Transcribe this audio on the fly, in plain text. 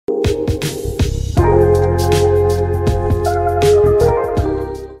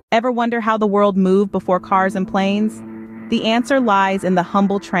Ever wonder how the world moved before cars and planes? The answer lies in the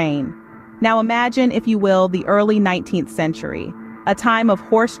humble train. Now imagine, if you will, the early 19th century, a time of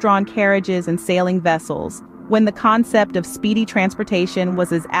horse-drawn carriages and sailing vessels, when the concept of speedy transportation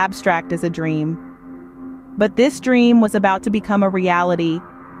was as abstract as a dream. But this dream was about to become a reality,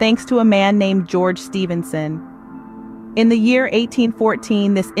 thanks to a man named George Stephenson. In the year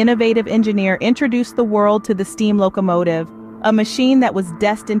 1814, this innovative engineer introduced the world to the steam locomotive, a machine that was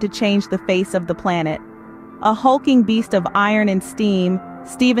destined to change the face of the planet. A hulking beast of iron and steam,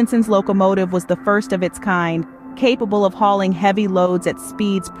 Stephenson's locomotive was the first of its kind, capable of hauling heavy loads at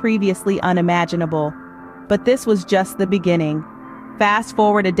speeds previously unimaginable. But this was just the beginning. Fast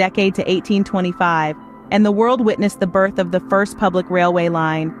forward a decade to 1825, and the world witnessed the birth of the first public railway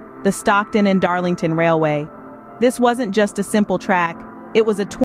line, the Stockton and Darlington Railway. This wasn't just a simple track, it was a